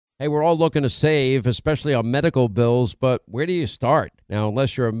Hey, we're all looking to save, especially on medical bills, but where do you start? Now,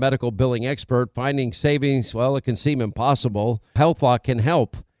 unless you're a medical billing expert, finding savings, well, it can seem impossible. HealthLock can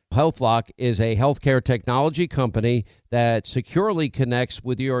help. HealthLock is a healthcare technology company that securely connects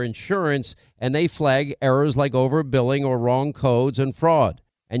with your insurance, and they flag errors like overbilling or wrong codes and fraud.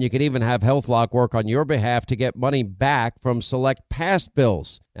 And you can even have HealthLock work on your behalf to get money back from select past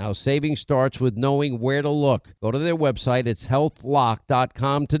bills. Now, saving starts with knowing where to look. Go to their website. It's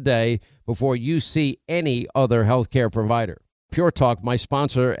healthlock.com today before you see any other healthcare provider. Pure Talk, my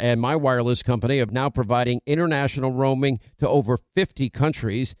sponsor and my wireless company, of now providing international roaming to over 50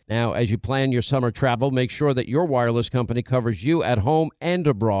 countries. Now, as you plan your summer travel, make sure that your wireless company covers you at home and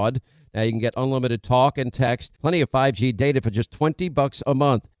abroad. Now, you can get unlimited talk and text, plenty of 5G data for just $20 a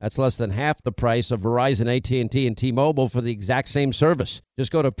month. That's less than half the price of Verizon, AT&T, and T-Mobile for the exact same service.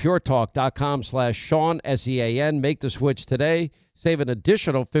 Just go to puretalk.com/Sean, S-E-A-N. Make the switch today. Save an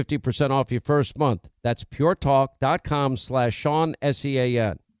additional 50% off your first month. That's puretalk.com/Sean,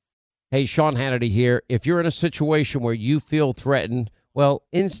 S-E-A-N. Hey, Sean Hannity here. If you're in a situation where you feel threatened, well,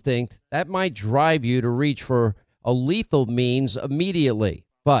 instinct, that might drive you to reach for a lethal means immediately.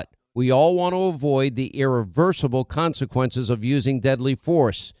 But we all want to avoid the irreversible consequences of using deadly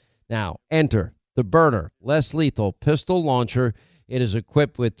force. Now, enter the Byrna less lethal pistol launcher. It is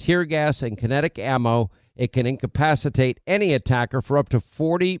equipped with tear gas and kinetic ammo. It can incapacitate any attacker for up to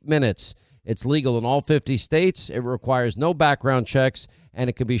 40 minutes. It's legal in all 50 states. It requires no background checks, and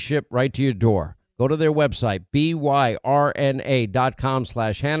it can be shipped right to your door. Go to their website,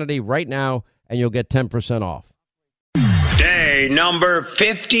 byrna.com/Hannity right now, and you'll get 10% off. Day number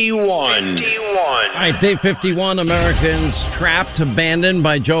 51. All right, day 51, Americans trapped, abandoned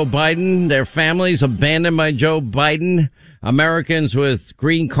by Joe Biden. Their families abandoned by Joe Biden. Americans with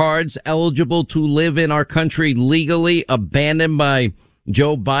green cards eligible to live in our country legally abandoned by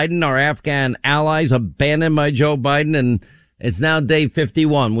Joe Biden. Our Afghan allies abandoned by Joe Biden. And it's now day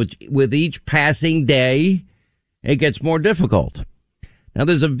 51, which with each passing day, it gets more difficult. Now,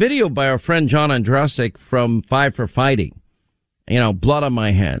 there's a video by our friend John Andrasik from Five for Fighting. You know, blood on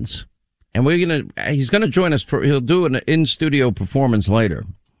my hands. And he's going to join us he'll do an in-studio performance later,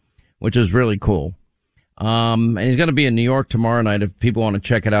 which is really cool. And he's going to be in New York tomorrow night. If people want to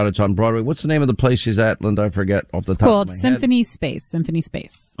check it out, it's on Broadway. What's the name of the place he's at, Linda? I forget off the top of my head. It's called Symphony Space. Symphony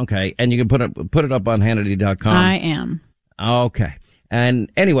Space. Okay. And you can put it up on Hannity.com. I am. Okay.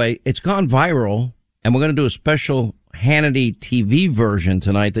 And anyway, it's gone viral, and we're going to do a special Hannity TV version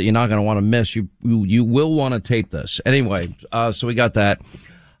tonight that you're not going to want to miss. You will want to tape this. Anyway, so we got that.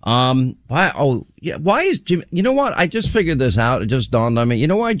 Why is Jimmy, you know what? I just figured this out. It just dawned on me. You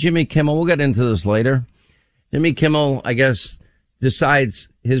know why Jimmy Kimmel, we'll get into this later. Jimmy Kimmel, I guess, decides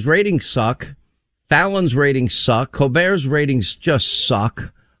his ratings suck. Fallon's ratings suck. Colbert's ratings just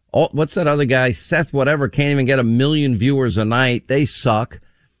suck. What's that other guy? Seth whatever can't even get 1 million viewers a night. They suck.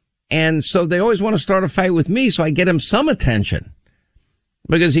 And so they always want to start a fight with me, so I get him some attention.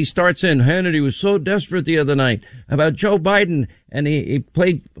 Because he starts in, Hannity was so desperate the other night about Joe Biden, and he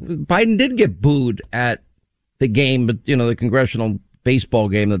played, Biden did get booed at the game, but, you know, the congressional baseball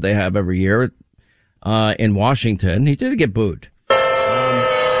game that they have every year, in Washington. He did get booed. This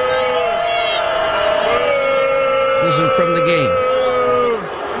is from the game.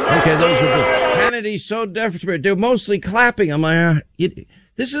 Okay, those were good. Hannity's so desperate. They're mostly clapping. I'm like,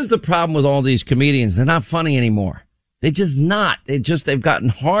 this is the problem with all these comedians. They're not funny anymore. They're just not. They've gotten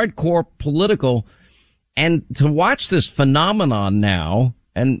hardcore political. And to watch this phenomenon now,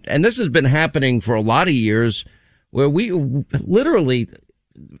 and this has been happening for a lot of years, where we literally,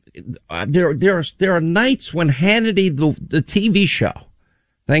 there are nights when Hannity, the TV show,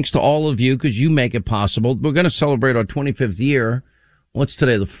 thanks to all of you, because you make it possible. We're going to celebrate our 25th year. What's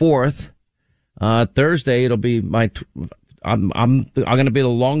today? The 4th. Thursday, it'll be I'm going to be the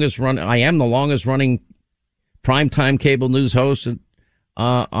longest run. I am the longest running primetime cable news host in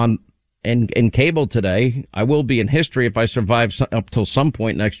cable today. I will be in history if I survive up till some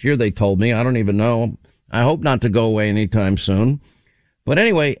point next year, they told me. I don't even know. I hope not to go away anytime soon. But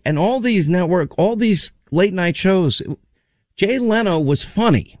anyway, and all these late night shows, Jay Leno was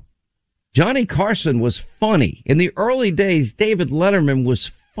funny. Johnny Carson was funny. In the early days, David Letterman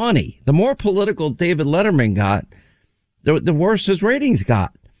was funny. The more political David Letterman got, the worse his ratings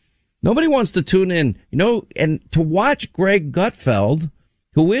got. Nobody wants to tune in, and to watch Greg Gutfeld,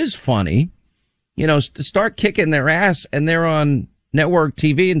 who is funny, to start kicking their ass, and they're on network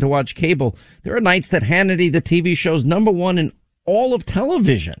TV, and to watch cable. There are nights that Hannity, the TV show's #1 in all of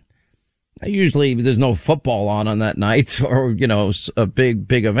television. Usually there's no football on that night or, a big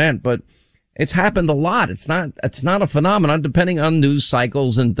event, but It's happened a lot. It's not a phenomenon. Depending on news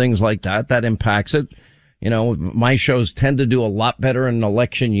cycles and things like that, that impacts it. You know, my shows tend to do a lot better in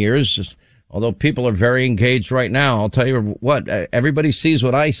election years, although people are very engaged right now. I'll tell you what, everybody sees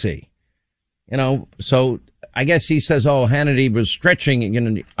what I see. You know, so I guess he says, oh, Hannity was stretching. You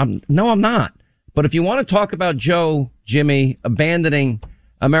know, no, I'm not. But if you want to talk about Jimmy abandoning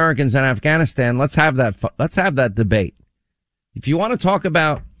Americans in Afghanistan, let's have that debate. If you want to talk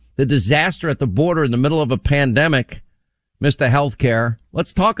about the disaster at the border in the middle of a pandemic, Mr. Healthcare,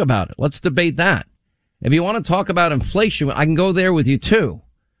 let's talk about it. Let's debate that. If you want to talk about inflation, I can go there with you too.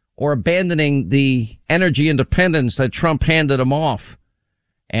 Or abandoning the energy independence that Trump handed him off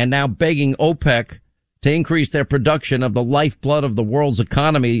and now begging OPEC to increase their production of the lifeblood of the world's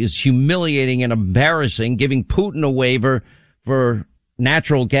economy is humiliating and embarrassing. Giving Putin a waiver for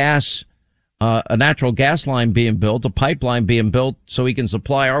natural gas, a natural gas line being built, a pipeline being built so he can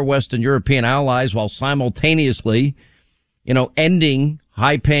supply our Western European allies while simultaneously, you know, ending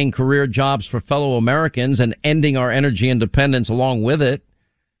high-paying career jobs for fellow Americans and ending our energy independence along with it.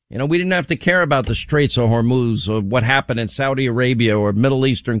 You know, we didn't have to care about the Straits of Hormuz or what happened in Saudi Arabia or Middle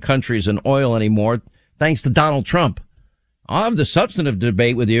Eastern countries and oil anymore, thanks to Donald Trump. I'll have the substantive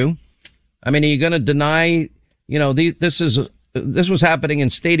debate with you. I mean, are you going to deny, you know, this was happening in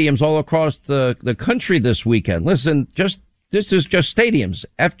stadiums all across the country this weekend. Listen, this is just stadiums.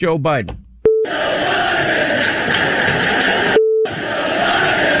 F Joe Biden.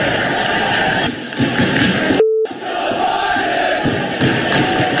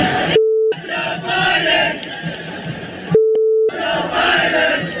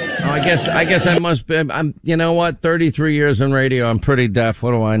 I guess I must be, you know what, 33 years in radio, I'm pretty deaf.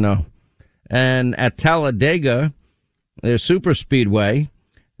 What do I know? And at Talladega, their super speedway,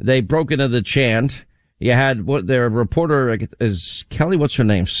 they broke into the chant. You had their reporter is Kelly, what's her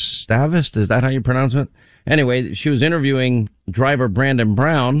name? Stavist? Is that how you pronounce it? Anyway, she was interviewing driver Brandon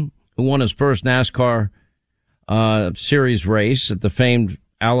Brown, who won his first NASCAR, series race at the famed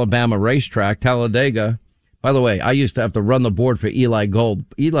Alabama racetrack, Talladega. By the way, I used to have to run the board for Eli Gold.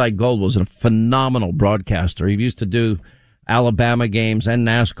 Eli Gold was a phenomenal broadcaster. He used to do Alabama games and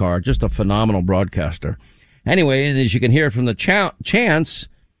NASCAR. Just a phenomenal broadcaster. Anyway, and as you can hear from the chants,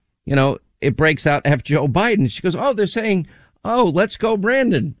 you know, it breaks out F. Joe Biden. She goes, oh, they're saying, oh, let's go,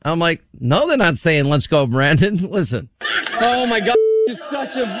 Brandon. I'm like, no, they're not saying let's go, Brandon. Listen. Oh, my God. It's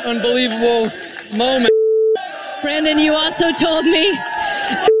such an unbelievable moment. Brandon, you also told me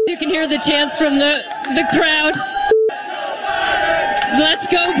you can hear the chants from the crowd. Let's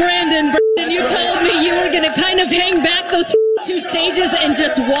go, Brandon. Brandon, you told me you were going to kind of hang back those two stages and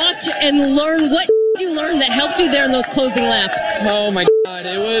just watch and learn what you learned that helped you there in those closing laps. Oh, my God.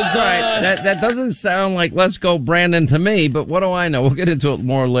 It was... All right, that doesn't sound like let's go, Brandon, to me, but what do I know? We'll get into it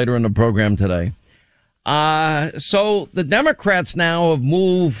more later in the program today. So the Democrats now have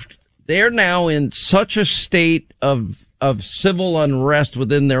moved... They're now in such a state of civil unrest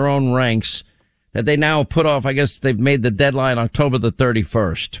within their own ranks that they now put off, I guess they've made the deadline October the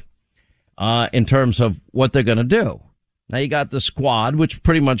 31st, in terms of what they're going to do. Now you got the squad, which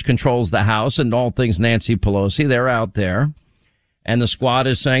pretty much controls the House and all things Nancy Pelosi. They're out there. And the squad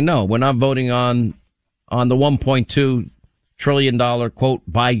is saying, no, we're not voting on the $1.2 trillion, quote,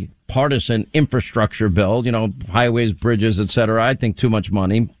 bipartisan infrastructure bill, you know, highways, bridges, et cetera. I think too much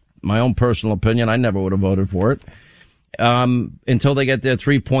money. My own personal opinion, I never would have voted for it. Until they get their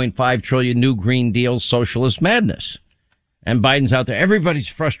 $3.5 trillion new Green Deal socialist madness. And Biden's out there. Everybody's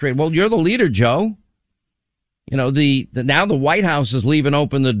frustrated. Well, you're the leader, Joe. You know, now the White House is leaving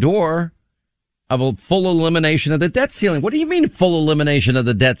open the door of a full elimination of the debt ceiling. What do you mean full elimination of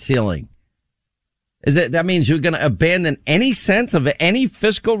the debt ceiling? That means you're going to abandon any sense of any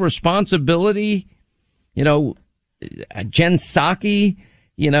fiscal responsibility? You know, Jen Psaki,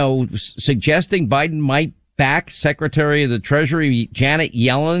 you know, suggesting Biden might back Secretary of the Treasury Janet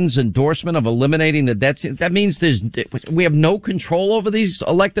Yellen's endorsement of eliminating the debt ceiling. That means we have no control over these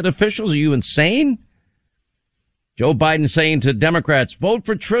elected officials. Are you insane? Joe Biden saying to Democrats, vote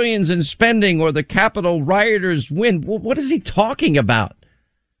for trillions in spending or the Capitol rioters win. What is he talking about?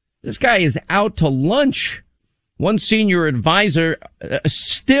 This guy is out to lunch. One senior advisor,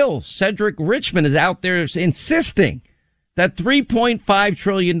 Cedric Richmond, is out there insisting that $3.5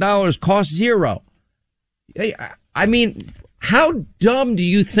 trillion costs zero. I mean, how dumb do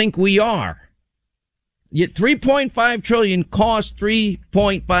you think we are? Yet $3.5 trillion costs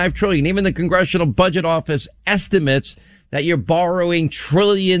 $3.5 trillion. Even the Congressional Budget Office estimates that you're borrowing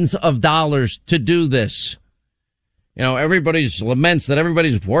trillions of dollars to do this. You know, everybody's laments that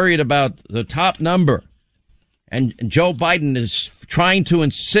everybody's worried about the top number. And Joe Biden is trying to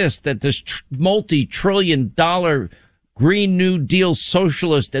insist that this multi-trillion-dollar Green New Deal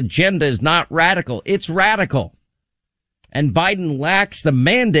socialist agenda is not radical. It's radical. And Biden lacks the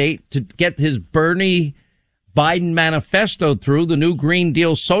mandate to get his Bernie Biden manifesto through, the new Green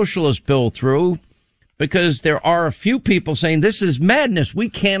Deal socialist bill through, because there are a few people saying this is madness. We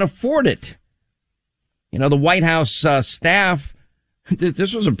can't afford it. You know, the White House staff,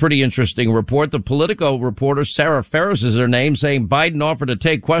 this was a pretty interesting report. The Politico reporter, Sarah Ferris is her name, saying Biden offered to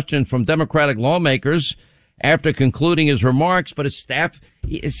take questions from Democratic lawmakers after concluding his remarks, but his staff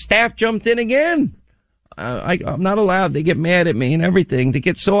jumped in again. I'm not allowed. They get mad at me and everything. They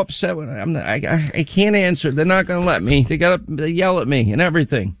get so upset when I can't answer. They're not going to let me. They yell at me and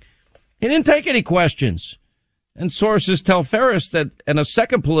everything. He didn't take any questions. And sources tell Ferris that, and a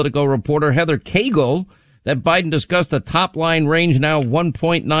second Politico reporter, Heather Cagle, that Biden discussed a top line range now of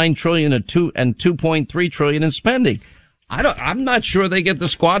 $1.9 trillion and $2.3 trillion in spending. I'm not sure they get the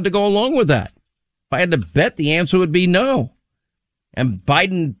squad to go along with that. If I had to bet, the answer would be no. And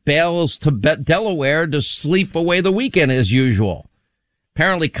Biden bails to Delaware to sleep away the weekend as usual.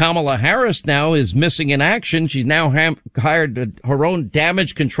 Apparently Kamala Harris now is missing in action. She's now hired her own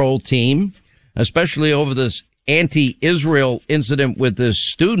damage control team, especially over this anti-Israel incident with this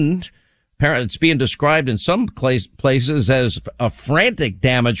student. Apparently it's being described in some places as a frantic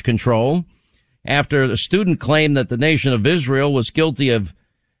damage control after the student claimed that the nation of Israel was guilty of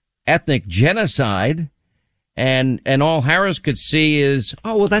ethnic genocide. And all Harris could see is,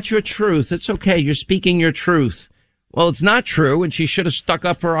 oh, well, that's your truth. It's okay. You're speaking your truth. Well, it's not true, and she should have stuck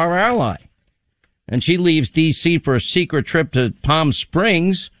up for our ally. And she leaves D.C. for a secret trip to Palm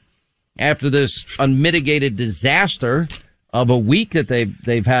Springs after this unmitigated disaster of a week that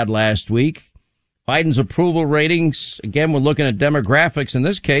they've had last week. Biden's approval ratings, again, we're looking at demographics in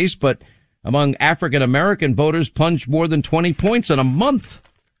this case, but among African-American voters plunged more than 20 points in a month.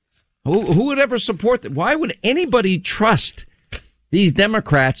 Who would ever support that? Why would anybody trust these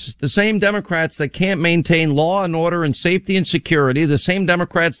Democrats, the same Democrats that can't maintain law and order and safety and security, the same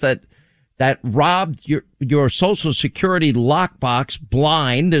Democrats that robbed your Social Security lockbox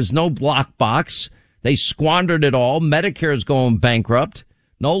blind? There's no lockbox. They squandered it all. Medicare is going bankrupt.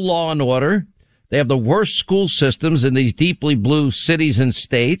 No law and order. They have the worst school systems in these deeply blue cities and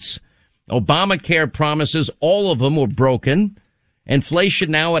states. Obamacare promises, all of them were broken.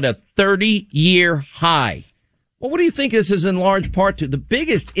 Inflation now at a 30-year high. Well, what do you think this is in large part to? The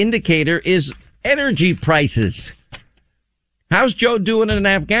biggest indicator is energy prices. How's Joe doing in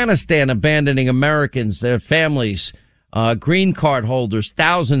Afghanistan, abandoning Americans, their families, green card holders,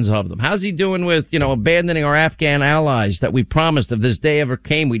 thousands of them? How's he doing with, abandoning our Afghan allies that we promised if this day ever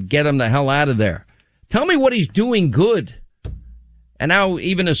came, we'd get them the hell out of there? Tell me what he's doing good. And now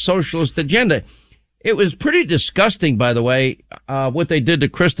even a socialist agenda. It was pretty disgusting, by the way, what they did to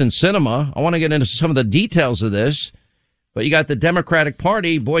Kyrsten Sinema. I want to get into some of the details of this, but you got the Democratic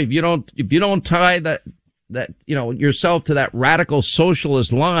Party. Boy, if you don't tie that yourself to that radical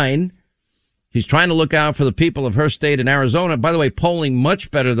socialist line, he's trying to look out for the people of her state in Arizona. By the way, polling much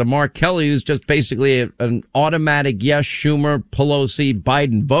better than Mark Kelly, who's just basically an automatic yes, Schumer, Pelosi,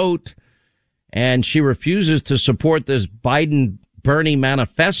 Biden vote. And she refuses to support this Biden Bernie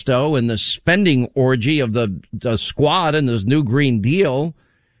manifesto and the spending orgy of the squad and this new Green Deal.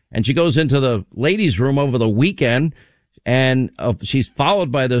 And she goes into the ladies' room over the weekend, and she's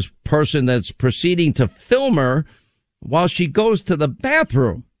followed by this person that's proceeding to film her while she goes to the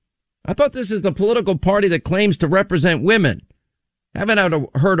bathroom. I thought this is the political party that claims to represent women. Haven't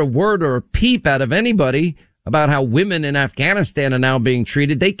heard a word or a peep out of anybody about how women in Afghanistan are now being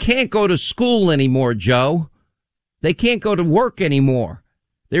treated. They can't go to school anymore, Joe. They can't go to work anymore.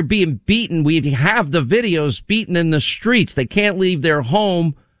 They're being beaten. We have the videos, beaten in the streets. They can't leave their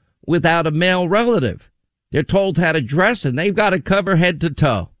home without a male relative. They're told how to dress, and they've got to cover head to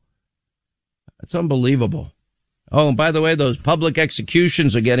toe. That's unbelievable. Oh, and by the way, those public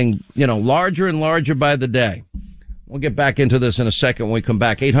executions are getting, larger and larger by the day. We'll get back into this in a second when we come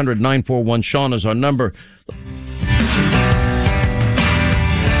back. 800-941-SEAN is our number.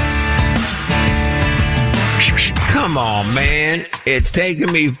 Come on, man. It's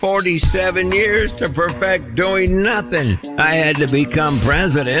taken me 47 years to perfect doing nothing. I had to become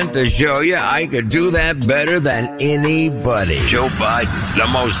president to show you I could do that better than anybody. Joe Biden, the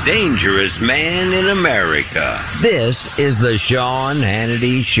most dangerous man in America. This is the Sean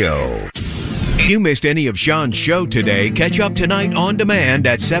Hannity Show. If you missed any of Sean's show today, catch up tonight on demand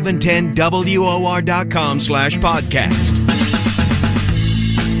at 710WOR.com/podcast.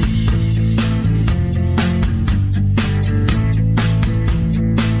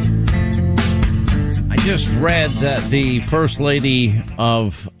 just read that the First Lady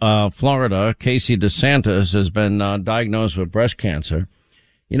of Florida, Casey DeSantis, has been diagnosed with breast cancer.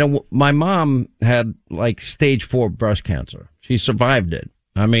 You know, my mom had like stage 4 breast cancer. She survived it.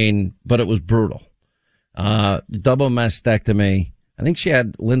 I mean, but it was brutal. Double mastectomy. I think she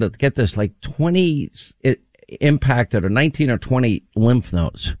had, Linda, get this, like 20, it impacted, or 19 or 20 lymph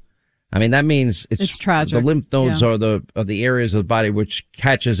nodes. I mean, that means it's tragic. The lymph nodes are the areas of the body which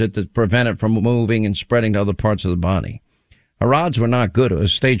catches it to prevent it from moving and spreading to other parts of the body. Her odds were not good. It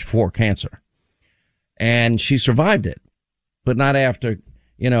was stage 4 cancer. And she survived it, but not after,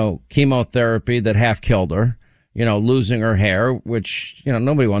 chemotherapy that half killed her, losing her hair, which,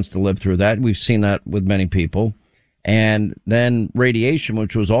 nobody wants to live through that. We've seen that with many people. And then radiation,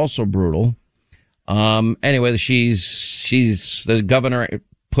 which was also brutal. Anyway, the governor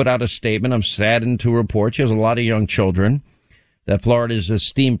put out a statement. I'm saddened to report she has a lot of young children, that Florida's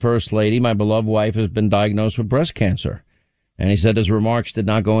esteemed First Lady, my beloved wife, has been diagnosed with breast cancer. And he said his remarks did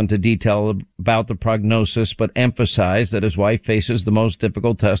not go into detail about the prognosis, but emphasized that his wife faces the most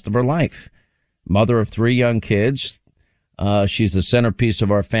difficult test of her life. Mother of 3 young kids, she's the centerpiece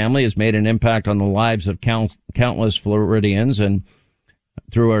of our family, has made an impact on the lives of countless Floridians and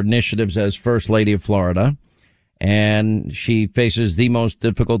through her initiatives as First Lady of Florida. And she faces the most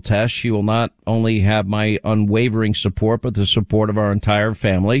difficult test. She will not only have my unwavering support, but the support of our entire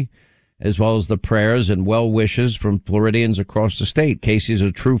family, as well as the prayers and well wishes from Floridians across the state. Casey's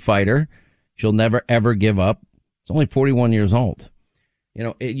a true fighter. She'll never, ever give up. It's only 41 years old.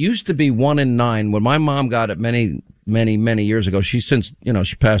 It used to be 1 in 9 when my mom got it many, many, many years ago. She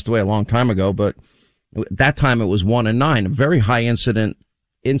passed away a long time ago, but at that time it was 1 in 9. A very high incidence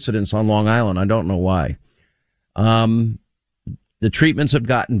on Long Island. I don't know why. The treatments have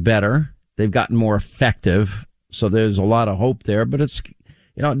gotten better. They've gotten more effective. So there's a lot of hope there, but it's,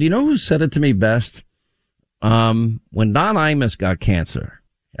 do you know who said it to me best? When Don Imus got cancer,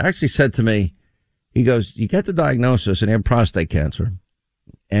 he actually said to me, he goes, you get the diagnosis and you have prostate cancer.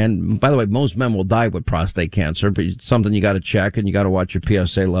 And by the way, most men will die with prostate cancer, but it's something you got to check and you got to watch your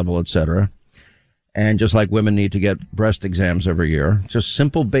PSA level, etc. And just like women need to get breast exams every year, just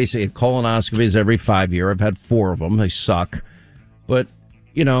simple basic colonoscopies every 5 years. I've had 4 of them. They suck. But,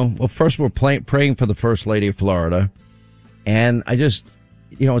 first we're praying for the First Lady of Florida. And I just,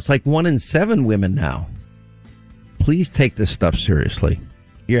 it's like 1 in 7 women now. Please take this stuff seriously.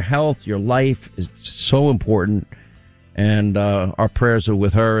 Your health, your life is so important. And our prayers are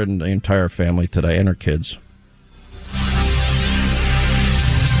with her and the entire family today and her kids.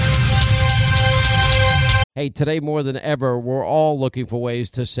 Hey, today more than ever, we're all looking for ways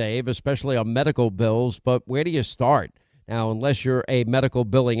to save, especially on medical bills. But where do you start? Now, unless you're a medical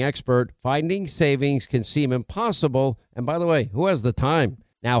billing expert, finding savings can seem impossible. And by the way, who has the time?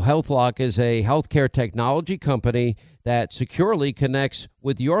 Now, HealthLock is a healthcare technology company that securely connects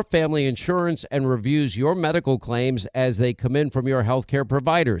with your family insurance and reviews your medical claims as they come in from your healthcare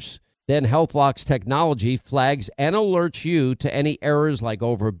providers. Then HealthLock's technology flags and alerts you to any errors like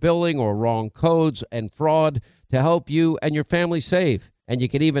overbilling or wrong codes and fraud to help you and your family save. And you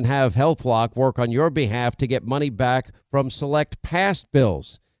can even have HealthLock work on your behalf to get money back from select past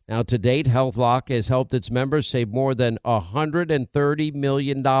bills. Now, to date, HealthLock has helped its members save more than $130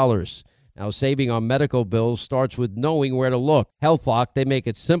 million. Now, saving on medical bills starts with knowing where to look. HealthLock, they make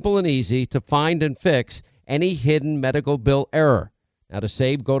it simple and easy to find and fix any hidden medical bill error. Now, to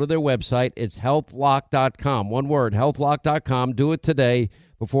save, go to their website. It's healthlock.com. One word, healthlock.com. Do it today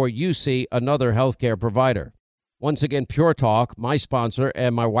before you see another healthcare provider. Once again, Pure Talk, my sponsor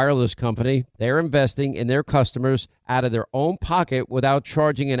and my wireless company, they're investing in their customers out of their own pocket without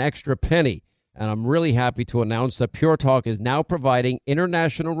charging an extra penny. And I'm really happy to announce that Pure Talk is now providing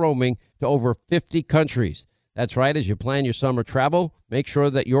international roaming to over 50 countries. That's right. As you plan your summer travel, make sure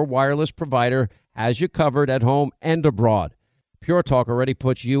that your wireless provider has you covered at home and abroad. Pure Talk already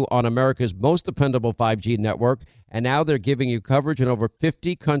puts you on America's most dependable 5G network, and now they're giving you coverage in over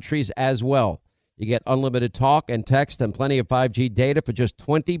 50 countries as well. You get unlimited talk and text and plenty of 5G data for just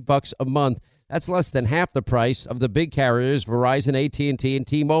 $20 a month. That's less than half the price of the big carriers, Verizon, AT&T, and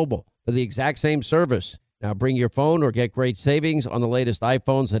T-Mobile, for the exact same service. Now bring your phone or get great savings on the latest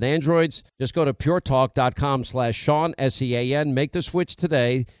iPhones and Androids. Just go to puretalk.com/Sean, S-E-A-N. Make the switch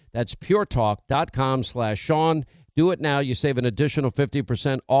today. That's puretalk.com/Sean. Do it now. You save an additional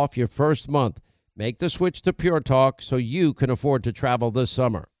 50% off your first month. Make the switch to Pure Talk so you can afford to travel this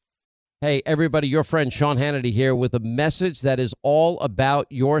summer. Hey, everybody, your friend Sean Hannity here with a message that is all about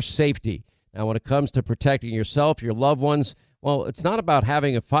your safety. Now, when it comes to protecting yourself, your loved ones, well, it's not about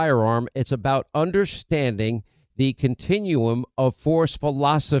having a firearm. It's about understanding the continuum of force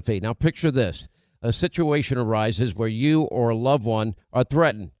philosophy. Now, picture this. a situation arises where you or a loved one are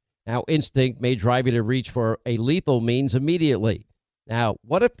threatened. Now, instinct may drive you to reach for a lethal means immediately. Now,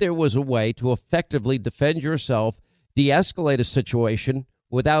 what if there was a way to effectively defend yourself, de-escalate a situation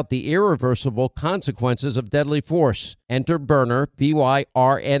without the irreversible consequences of deadly force? Enter Byrna,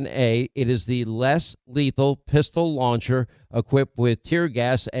 B-Y-R-N-A. It is the less lethal pistol launcher equipped with tear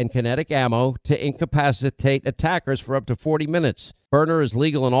gas and kinetic ammo to incapacitate attackers for up to 40 minutes. Byrna is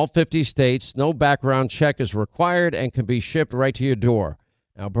legal in all 50 states. No background check is required and can be shipped right to your door.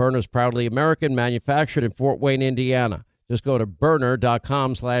 Now, Byrna is proudly American, manufactured in Fort Wayne, Indiana. Just go to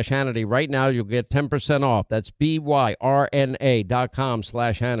Byrna.com/Hannity. Right now, you'll get 10% off. That's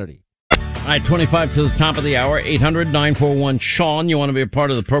BYRNA.com/Hannity. All right, 25 to the top of the hour, 800-941-SEAN. You want to be a part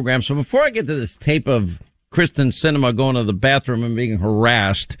of the program. So before I get to this tape of Kristen Sinema going to the bathroom and being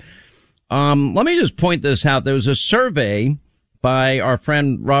harassed, let me just point this out. There was a survey by our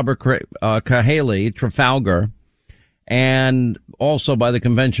friend Robert Cahaly, Trafalgar, and also by the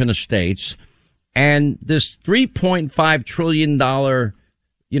Convention of States. And this $3.5 trillion,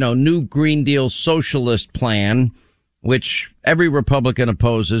 new Green Deal socialist plan, which every Republican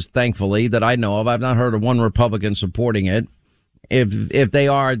opposes, thankfully, that I know of. I've not heard of one Republican supporting it. If they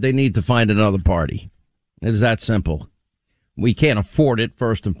are, they need to find another party. It's that simple. We can't afford it,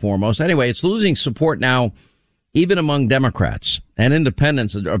 first and foremost. Anyway, it's losing support now, even among Democrats, and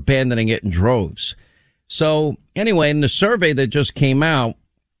independents are abandoning it in droves. So anyway, in the survey that just came out,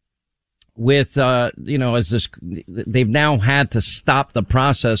 with, they've now had to stop the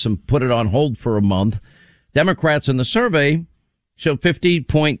process and put it on hold for a month. Democrats in the survey show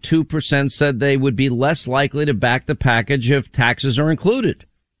 50.2% said they would be less likely to back the package if taxes are included.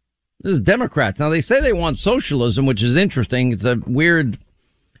 This is Democrats. Now, they say they want socialism, which is interesting. It's a weird,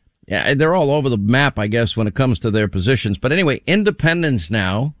 they're all over the map, I guess, when it comes to their positions. But anyway, independents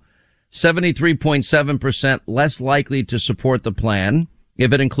now, 73.7% less likely to support the plan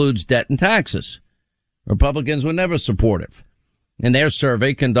if it includes debt and taxes. Republicans were never supportive. In their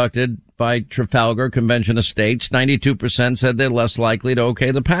survey conducted by Trafalgar Convention of States, 92% said they're less likely to okay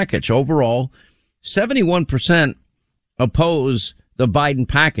the package. Overall, 71% oppose the Biden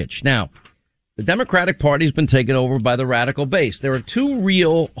package. Now, the Democratic Party has been taken over by the radical base. There are two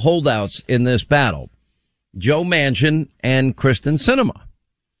real holdouts in this battle, Joe Manchin and Kristen Sinema.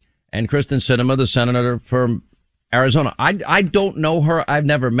 And Kristen Sinema, the senator from Arizona. I don't know her. I've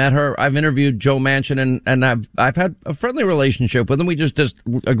never met her. I've interviewed Joe Manchin and I've had a friendly relationship with him. We just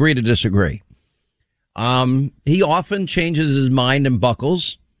agree to disagree. He often changes his mind and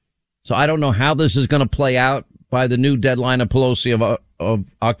buckles. So I don't know how this is going to play out by the new deadline of Pelosi of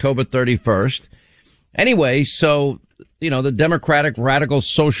October 31st. Anyway, so, the Democratic radical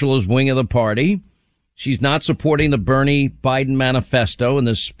socialist wing of the party, she's not supporting the Bernie Biden manifesto and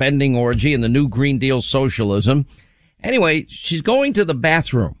the spending orgy and the new Green Deal socialism. Anyway, she's going to the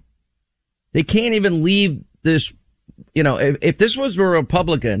bathroom. They can't even leave this, if this was a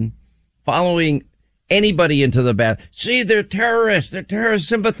Republican following anybody into the bath, see, they're terrorists, they're terrorist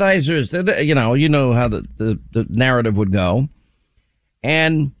sympathizers. You know how the narrative would go.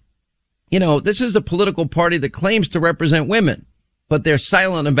 And, this is a political party that claims to represent women, but they're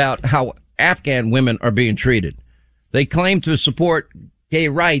silent about how Afghan women are being treated. They claim to support gay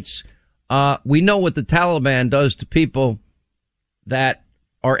rights. We know what the Taliban does to people that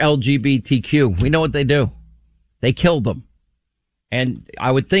are LGBTQ. We know what they do. They kill them. And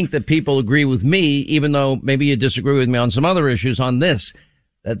I would think that people agree with me, even though maybe you disagree with me on some other issues on this,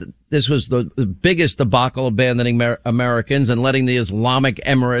 that this was the biggest debacle, abandoning Americans and letting the Islamic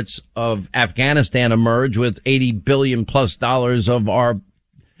Emirates of Afghanistan emerge with $80 billion plus of our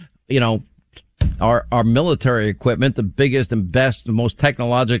military equipment, the biggest and best, the most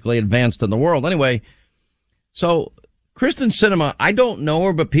technologically advanced in the world. Anyway, so Kristen Sinema, I don't know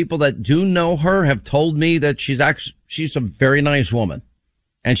her, but people that do know her have told me that she's a very nice woman.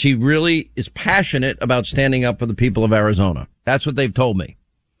 And she really is passionate about standing up for the people of Arizona. That's what they've told me.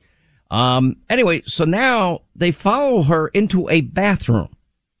 Anyway, so now they follow her into a bathroom.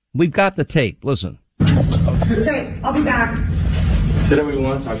 We've got the tape. Listen. Okay, I'll be back. Sit down, we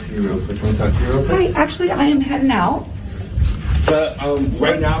want to talk to you real quick. Want to talk to you real quick? Hi, actually, I am heading out. But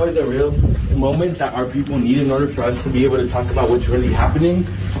right now is a real moment that our people need in order for us to be able to talk about what's really happening.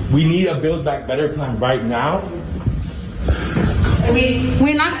 We need a Build Back Better plan right now.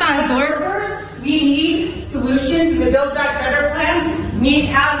 We knocked on doors. We need solutions. The Build Back Better plan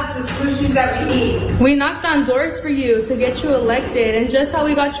has the solutions that we need. We knocked on doors for you to get you elected, and just how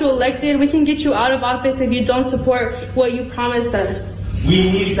we got you elected, we can get you out of office if you don't support what you promised us.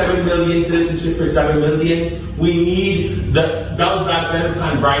 We need 7 million citizenship for 7 million. We need the Build Back Better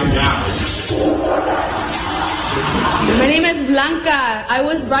plan right now. My name is Blanca. I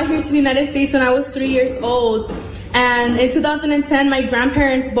was brought here to the United States when I was 3 years old. And in 2010, my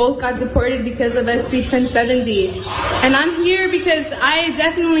grandparents both got deported because of SB 1070. And I'm here because I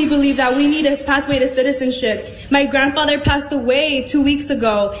definitely believe that we need a pathway to citizenship. My grandfather passed away 2 weeks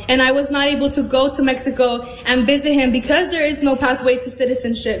ago, and I was not able to go to Mexico and visit him because there is no pathway to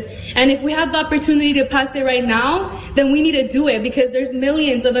citizenship. And if we have the opportunity to pass it right now, then we need to do it, because there's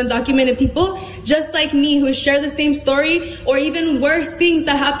millions of undocumented people just like me who share the same story or even worse things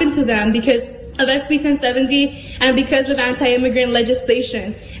that happen to them because of SB 1070 and because of anti-immigrant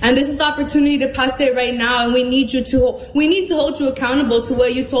legislation. And this is the opportunity to pass it right now, and we need to hold you accountable to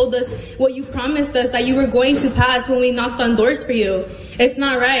what you told us, what you promised us that you were going to pass when we knocked on doors for you. It's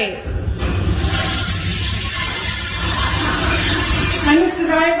not right. I'm a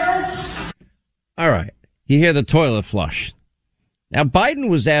survivor. All right. You hear the toilet flush. Now, Biden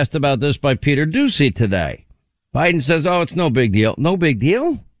was asked about this by Peter Doocy today. Biden says, oh, it's no big deal. No big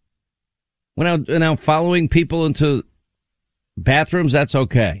deal? When now following people into bathrooms, that's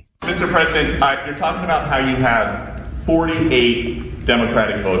okay. Mr. President, you're talking about how you have 48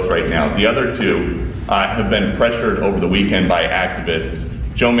 Democratic votes right now. The other two have been pressured over the weekend by activists.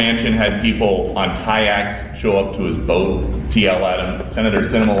 Joe Manchin had people on kayaks show up to his boat to yell at him. Senator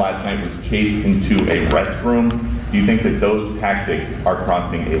Sinema last night was chased into a restroom. Do you think that those tactics are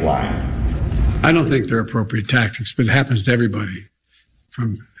crossing a line? I don't think they're appropriate tactics, but it happens to everybody.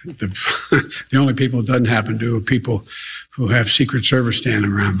 From the only people it doesn't happen to are people who have Secret Service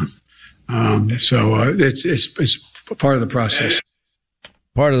standing around them. So it's part of the process.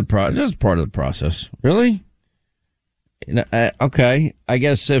 Part of the process. Just part of the process. Really? Okay. I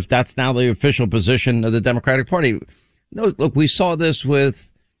guess if that's now the official position of the Democratic Party. No, look, we saw this with,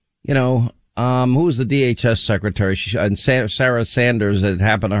 who was the DHS secretary? And Sarah Sanders. It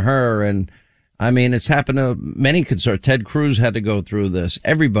happened to her, and I mean, it's happened to many conservatives. Ted Cruz had to go through this.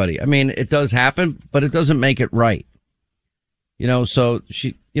 Everybody. I mean, it does happen, but it doesn't make it right. So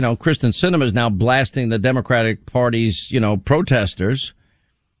she, Kristen Sinema is now blasting the Democratic Party's, protesters.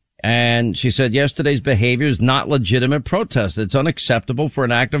 And she said yesterday's behavior is not legitimate protest. It's unacceptable for an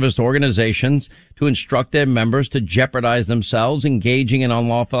activist organizations to instruct their members to jeopardize themselves, engaging in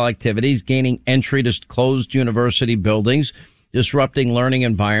unlawful activities, gaining entry to closed university buildings, disrupting learning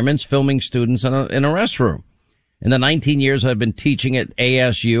environments, filming students in a restroom. In the 19 years I've been teaching at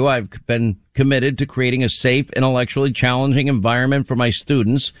ASU, I've been committed to creating a safe, intellectually challenging environment for my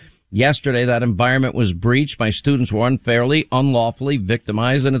students. Yesterday, that environment was breached. My students were unfairly, unlawfully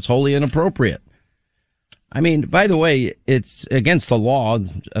victimized, and it's wholly inappropriate. I mean, by the way, it's against the law,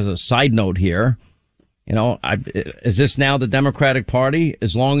 as a side note here. Is this now the Democratic Party?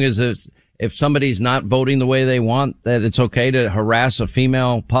 As long as if somebody's not voting the way they want, that it's okay to harass a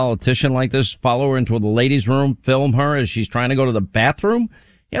female politician like this, follow her into the ladies' room, film her as she's trying to go to the bathroom?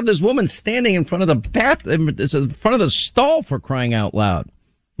 You have this woman standing in front of in front of the stall, for crying out loud,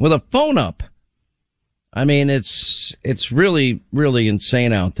 with a phone up. I mean, it's really, really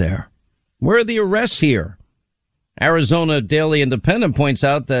insane out there. Where are the arrests here? Arizona Daily Independent points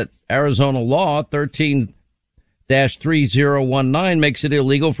out that Arizona law 13-3019 makes it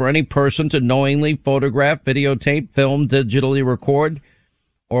illegal for any person to knowingly photograph, videotape, film, digitally record,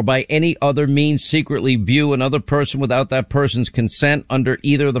 or by any other means secretly view another person without that person's consent under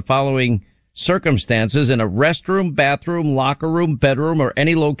either of the following circumstances: in a restroom, bathroom, locker room, bedroom, or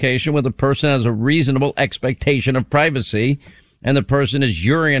any location where the person has a reasonable expectation of privacy and the person is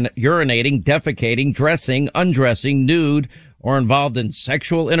urinating, defecating, dressing, undressing, nude, or involved in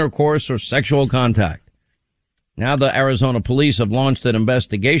sexual intercourse or sexual contact. Now the Arizona police have launched an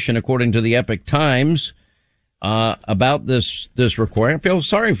investigation, according to the Epoch Times, about this recording. I feel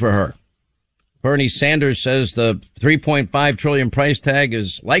sorry for her. Bernie Sanders says the $3.5 trillion price tag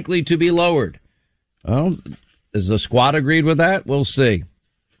is likely to be lowered. Well, is the squad agreed with that? We'll see.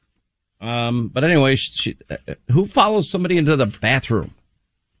 But anyway, who follows somebody into the bathroom?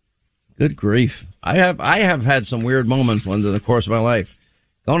 Good grief. I have had some weird moments, Linda, in the course of my life.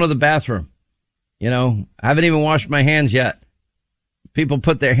 Going to the bathroom. I haven't even washed my hands yet. People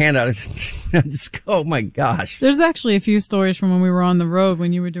put their hand out. I just go, oh my gosh. There's actually a few stories from when we were on the road,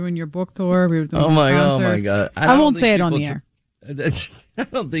 when you were doing your book tour. We were doing concerts. Oh my God. I won't say it on the air. I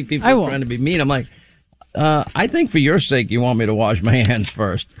don't think people are trying to be mean. I'm like, I think for your sake, you want me to wash my hands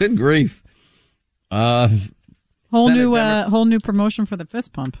first. Good grief. Whole new promotion for the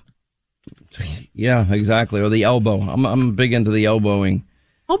fist pump. Yeah, exactly. Or the elbow. I'm big into the elbowing.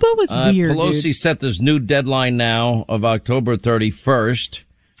 Hobo was weird. Pelosi dude. set this new deadline now of October 31st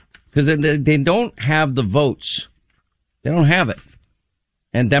because they don't have the votes. They don't have it.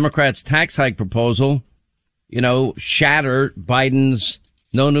 And Democrats' tax hike proposal, shattered Biden's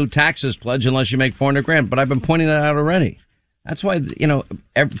no new taxes pledge unless you make $400,000. But I've been pointing that out already. That's why,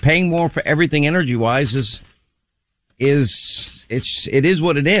 paying more for everything energy-wise it is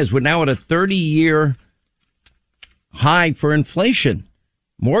what it is. We're now at a 30-year high for inflation.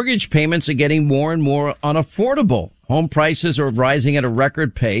 Mortgage payments are getting more and more unaffordable. Home prices are rising at a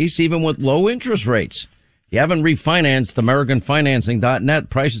record pace, even with low interest rates. If you haven't refinanced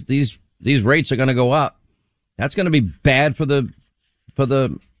AmericanFinancing.net, prices, these rates are going to go up. That's going to be bad for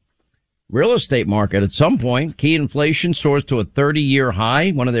the real estate market at some point. Key inflation soars to a 30-year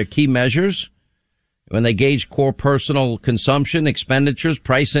high, one of their key measures. When they gauge core personal consumption, expenditures,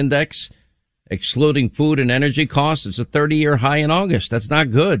 price index, excluding food and energy costs, it's a 30-year high in August. That's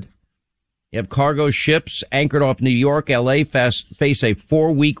not good. You have cargo ships anchored off New York, L.A. face a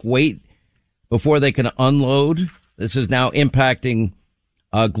 4-week wait before they can unload. This is now impacting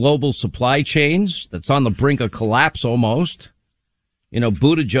global supply chains. That's on the brink of collapse almost.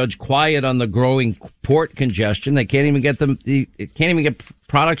 Buttigieg quiet on the growing port congestion. They can't even get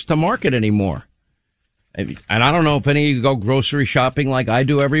products to market anymore. And I don't know if any of you go grocery shopping like I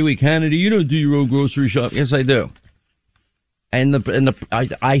do every week. Hannity, you don't do your own grocery shopping. Yes, I do. And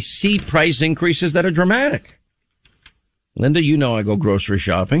I see price increases that are dramatic. Linda, I go grocery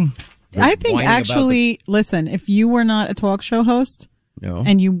shopping. I think actually, listen, if you were not a talk show host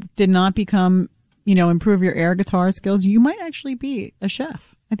and you did not become, improve your air guitar skills, you might actually be a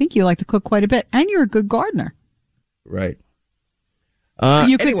chef. I think you like to cook quite a bit and you're a good gardener. Right.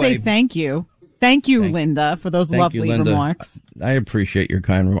 You could say thank you. Thank you, Linda, for those lovely remarks. I appreciate your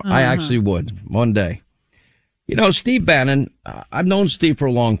kind remarks. I actually would one day. Steve Bannon, I've known Steve for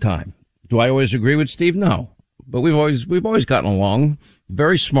a long time. Do I always agree with Steve? No. But we've always gotten along.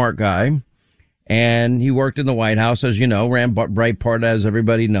 Very smart guy. And he worked in the White House, as you know, ran Breitbart, as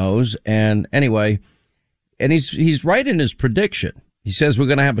everybody knows. And anyway, and he's right in his prediction. He says we're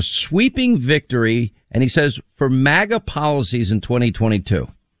going to have a sweeping victory, and he says for MAGA policies in 2022.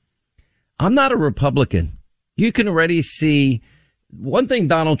 I'm not a Republican. You can already see one thing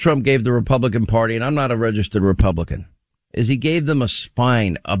Donald Trump gave the Republican Party, and I'm not a registered Republican, is he gave them a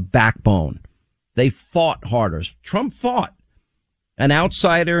spine, a backbone. They fought harder. Trump fought. An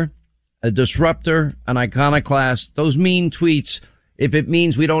outsider, a disruptor, an iconoclast, those mean tweets, if it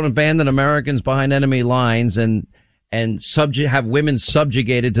means we don't abandon Americans behind enemy lines and have women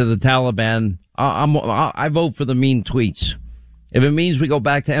subjugated to the Taliban, I vote for the mean tweets. If it means we go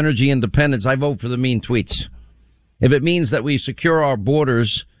back to energy independence, I vote for the mean tweets. If it means that we secure our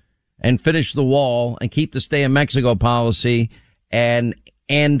borders and finish the wall and keep the stay in Mexico policy and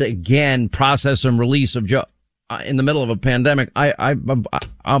again process and release of in the middle of a pandemic,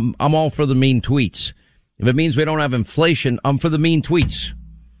 I'm all for the mean tweets. If it means we don't have inflation, I'm for the mean tweets.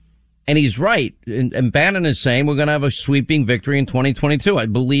 And he's right. And Bannon is saying we're going to have a sweeping victory in 2022. I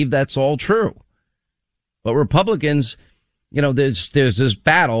believe that's all true. But Republicans, there's this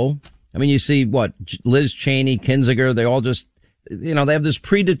battle. I mean, you see Liz Cheney, Kinzinger, they all just, they have this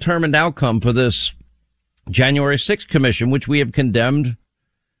predetermined outcome for this January 6th commission, which we have condemned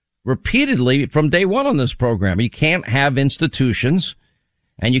repeatedly from day one on this program. You can't have institutions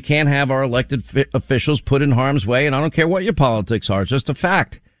and you can't have our elected officials put in harm's way. And I don't care what your politics are. It's just a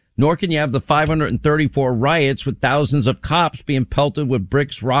fact. Nor can you have the 534 riots with thousands of cops being pelted with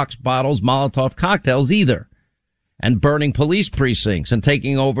bricks, rocks, bottles, Molotov cocktails either. And burning police precincts and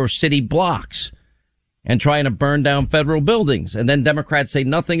taking over city blocks and trying to burn down federal buildings. And then Democrats say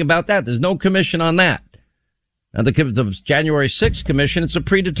nothing about that. There's no commission on that. Now, the January 6th commission, it's a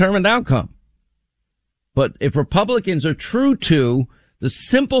predetermined outcome. But if Republicans are true to the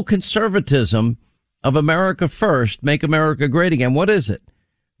simple conservatism of America first, make America great again, what is it?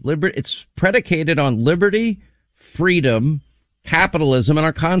 It's predicated on liberty, freedom, capitalism, and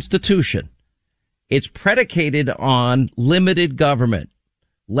our Constitution. It's predicated on limited government,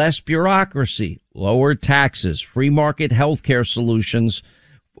 less bureaucracy, lower taxes, free market healthcare solutions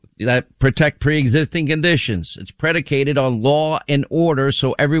that protect pre-existing conditions. It's predicated on law and order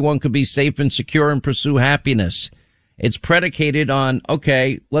so everyone could be safe and secure and pursue happiness. It's predicated on,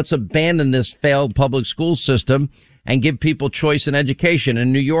 okay, let's abandon this failed public school system and give people choice in education.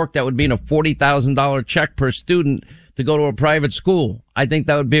 In New York, that would mean a $40,000 check per student to go to a private school. I think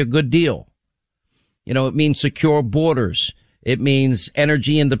that would be a good deal. It means secure borders. It means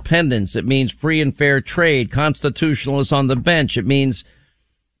energy independence. It means free and fair trade, constitutionalists on the bench. It means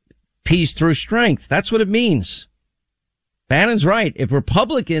peace through strength. That's what it means. Bannon's right. If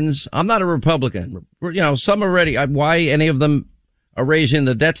Republicans, I'm not a Republican, some are ready. Why any of them are raising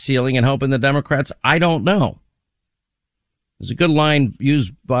the debt ceiling and helping the Democrats, I don't know. There's a good line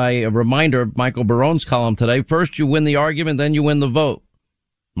used by a reminder of Michael Barone's column today. First, you win the argument, then you win the vote.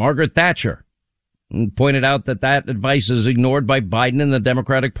 Margaret Thatcher pointed out that advice is ignored by Biden and the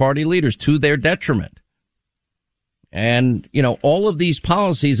Democratic Party leaders to their detriment. And, all of these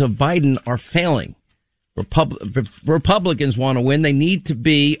policies of Biden are failing. Republicans want to win. They need to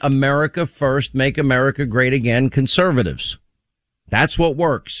be America first, make America great again, conservatives. That's what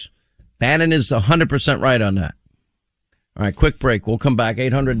works. Bannon is 100% right on that. All right, quick break. We'll come back.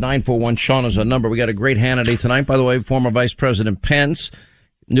 800-941-SEAN is our number. We got a great Hannity tonight. By the way, former Vice President Pence,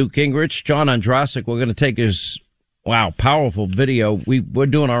 Newt Gingrich, John Andrasik. We're going to take his, powerful video. We're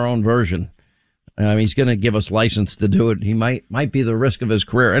doing our own version. He's going to give us license to do it. He might be the risk of his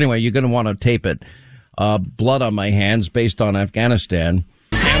career. Anyway, you're going to want to tape it. Blood on my hands based on Afghanistan.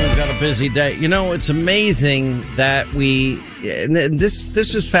 And we've got a busy day. It's amazing that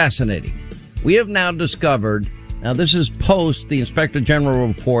this is fascinating. We have now discovered, this is post the Inspector General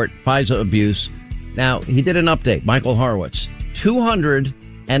report, FISA abuse. Now, he did an update, Michael Horowitz.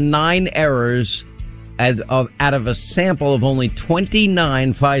 209 errors out of a sample of only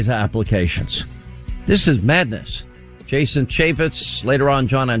 29 FISA applications. This is madness. Jason Chaffetz, later on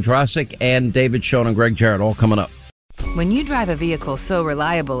John Andrasik, and David Schoen and Greg Jarrett, all coming up. When you drive a vehicle so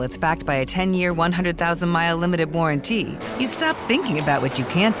reliable it's backed by a 10-year, 100,000-mile limited warranty, you stop thinking about what you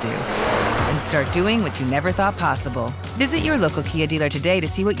can't do and start doing what you never thought possible. Visit your local Kia dealer today to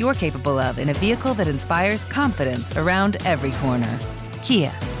see what you're capable of in a vehicle that inspires confidence around every corner.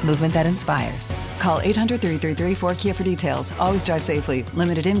 Kia, movement that inspires. Call 800-333-4KIA for details. Always drive safely.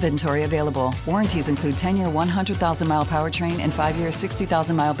 Limited inventory available. Warranties include 10-year 100,000-mile powertrain and 5-year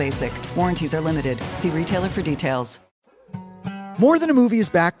 60,000-mile basic. Warranties are limited. See retailer for details. More Than a Movie is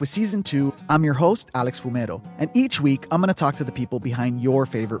back with Season 2. I'm your host, Alex Fumero. And each week, I'm going to talk to the people behind your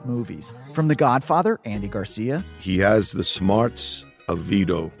favorite movies. From The Godfather, Andy Garcia. He has the smarts of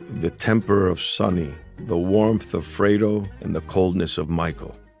Vito, the temper of Sonny, the warmth of Fredo, and the coldness of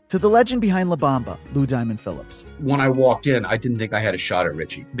Michael. To the legend behind La Bamba, Lou Diamond Phillips. When I walked in, I didn't think I had a shot at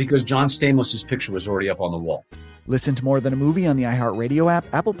Richie because John Stamos' picture was already up on the wall. Listen to More Than a Movie on the iHeartRadio app,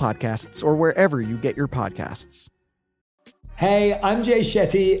 Apple Podcasts, or wherever you get your podcasts. Hey, I'm Jay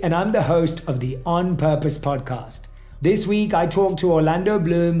Shetty, and I'm the host of the On Purpose podcast. This week, I talked to Orlando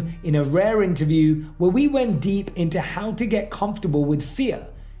Bloom in a rare interview where we went deep into how to get comfortable with fear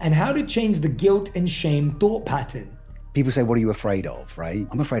and how to change the guilt and shame thought pattern. People say, what are you afraid of, right?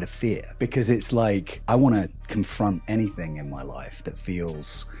 I'm afraid of fear because it's like I want to confront anything in my life that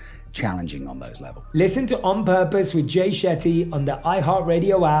feels challenging on those levels. Listen to On Purpose with Jay Shetty on the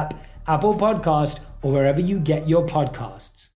iHeartRadio app, Apple Podcast, or wherever you get your podcasts.